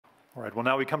All right, well,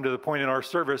 now we come to the point in our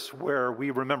service where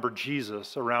we remember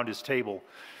Jesus around his table.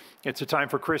 It's a time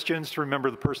for Christians to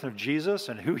remember the person of Jesus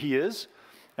and who he is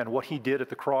and what he did at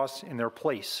the cross in their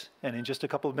place. And in just a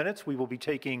couple of minutes, we will be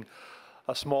taking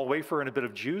a small wafer and a bit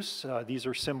of juice. These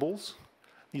are symbols.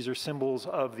 These are symbols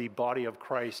of the body of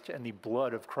Christ and the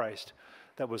blood of Christ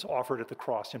that was offered at the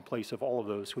cross in place of all of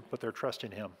those who put their trust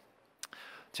in him.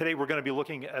 Today we're going to be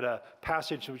looking at a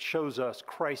passage which shows us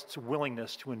Christ's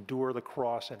willingness to endure the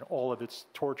cross and all of its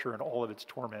torture and all of its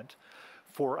torment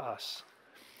for us.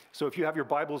 So if you have your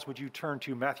Bibles, would you turn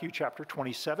to Matthew chapter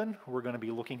 27? We're going to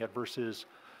be looking at verses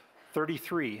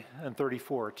 33 and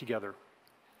 34 together.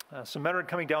 Some men are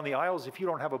coming down the aisles. If you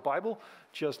don't have a Bible,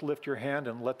 just lift your hand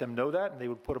and let them know that, and they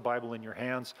would put a Bible in your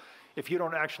hands. If you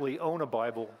don't actually own a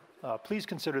Bible, please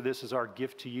consider this as our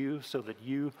gift to you so that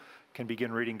you can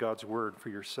begin reading God's word for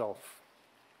yourself.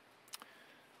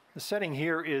 The setting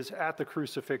here is at the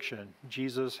crucifixion.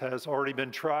 Jesus has already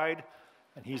been tried,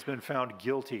 and he's been found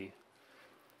guilty.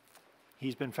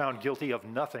 He's been found guilty of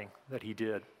nothing that he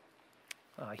did.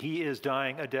 He is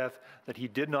dying a death that he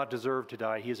did not deserve to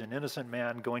die. He is an innocent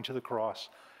man going to the cross,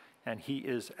 and he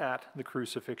is at the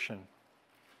crucifixion.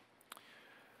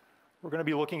 We're going to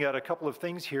be looking at a couple of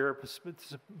things here,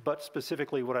 but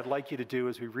specifically what I'd like you to do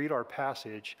as we read our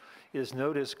passage is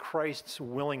notice Christ's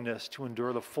willingness to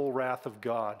endure the full wrath of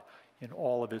God in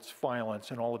all of its violence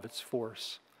and all of its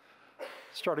force.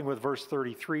 Starting with verse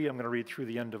 33, I'm going to read through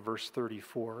the end of verse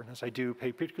 34. And as I do,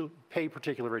 pay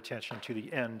particular attention to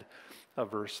the end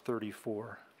of verse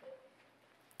 34.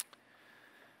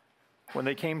 When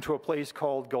they came to a place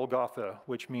called Golgotha,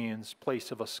 which means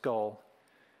place of a skull,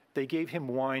 they gave him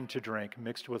wine to drink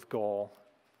mixed with gall,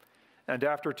 and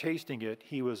after tasting it,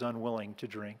 he was unwilling to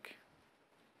drink.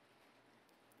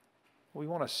 What we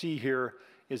want to see here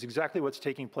is exactly what's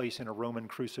taking place in a Roman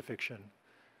crucifixion.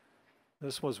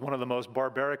 This was one of the most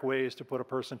barbaric ways to put a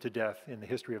person to death in the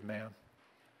history of man.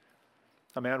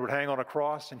 A man would hang on a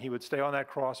cross, and he would stay on that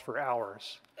cross for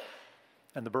hours,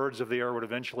 and the birds of the air would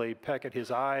eventually peck at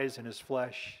his eyes and his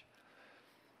flesh.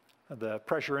 The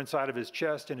pressure inside of his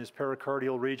chest and his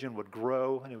pericardial region would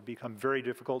grow, and it would become very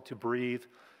difficult to breathe.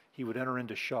 He would enter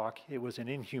into shock. It was an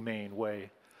inhumane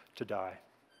way to die.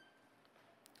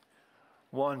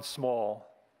 One small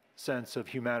sense of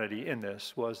humanity in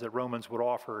this was that Romans would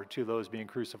offer to those being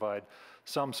crucified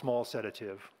some small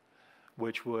sedative,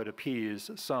 which would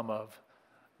appease some of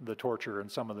the torture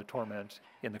and some of the torment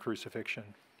in the crucifixion.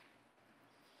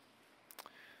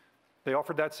 They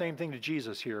offered that same thing to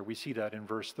Jesus here. We see that in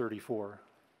verse 34.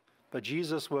 But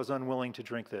Jesus was unwilling to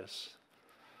drink this.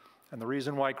 And the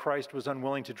reason why Christ was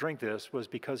unwilling to drink this was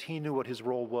because he knew what his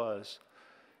role was.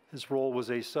 His role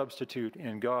was a substitute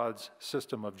in God's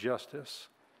system of justice.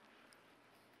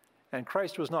 And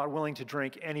Christ was not willing to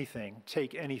drink anything,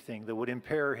 take anything that would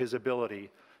impair his ability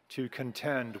to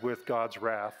contend with God's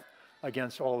wrath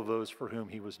against all of those for whom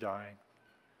he was dying.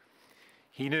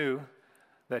 He knew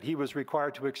that he was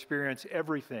required to experience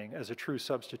everything as a true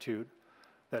substitute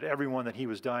that everyone that he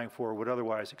was dying for would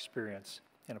otherwise experience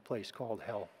in a place called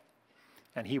hell.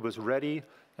 And he was ready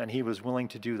and he was willing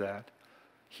to do that.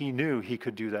 He knew he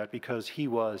could do that because he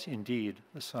was indeed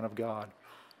the Son of God.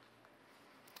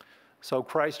 So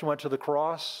Christ went to the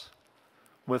cross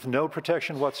with no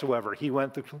protection whatsoever. He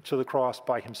went to the cross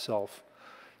by himself.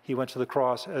 He went to the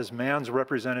cross as man's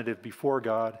representative before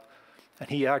God, and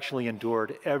he actually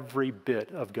endured every bit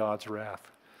of God's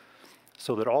wrath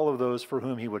so that all of those for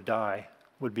whom he would die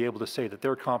would be able to say that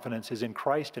their confidence is in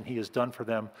Christ and he has done for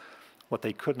them what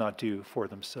they could not do for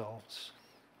themselves.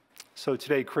 So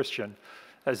today, Christian,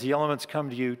 as the elements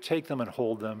come to you, take them and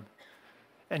hold them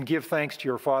and give thanks to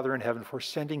your Father in heaven for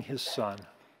sending his Son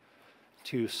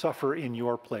to suffer in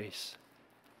your place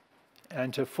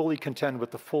and to fully contend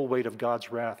with the full weight of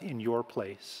God's wrath in your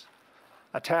place.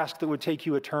 A task that would take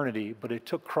you eternity, but it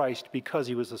took Christ, because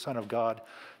he was the Son of God,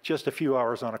 just a few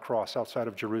hours on a cross outside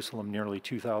of Jerusalem nearly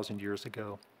 2,000 years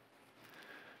ago.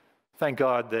 Thank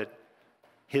God that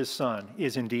his Son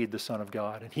is indeed the Son of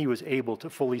God, and he was able to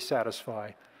fully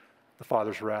satisfy the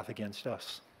Father's wrath against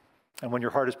us. And when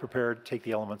your heart is prepared, take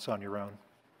the elements on your own.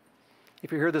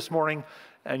 If you're here this morning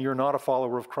and you're not a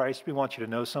follower of Christ, we want you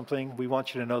to know something. We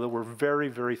want you to know that we're very,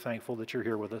 very thankful that you're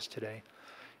here with us today.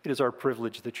 It is our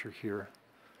privilege that you're here.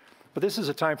 But this is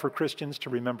a time for Christians to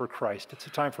remember Christ. It's a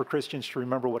time for Christians to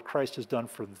remember what Christ has done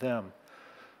for them,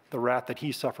 the wrath that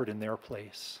he suffered in their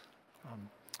place.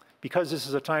 Because this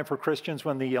is a time for Christians,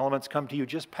 when the elements come to you,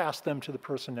 just pass them to the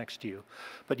person next to you.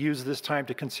 But use this time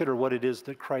to consider what it is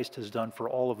that Christ has done for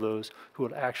all of those who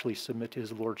would actually submit to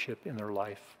his lordship in their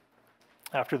life.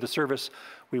 After the service,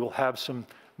 we will have some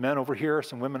men over here,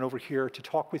 some women over here to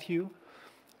talk with you.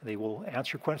 They will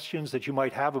answer questions that you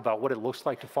might have about what it looks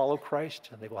like to follow Christ.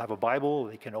 And they will have a Bible.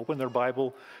 They can open their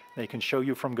Bible. They can show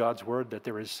you from God's word that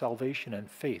there is salvation and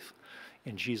faith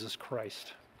in Jesus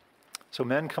Christ. So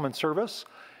men, come and serve us.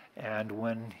 And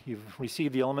when you've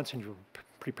received the elements and you've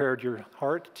prepared your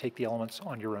heart, take the elements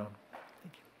on your own.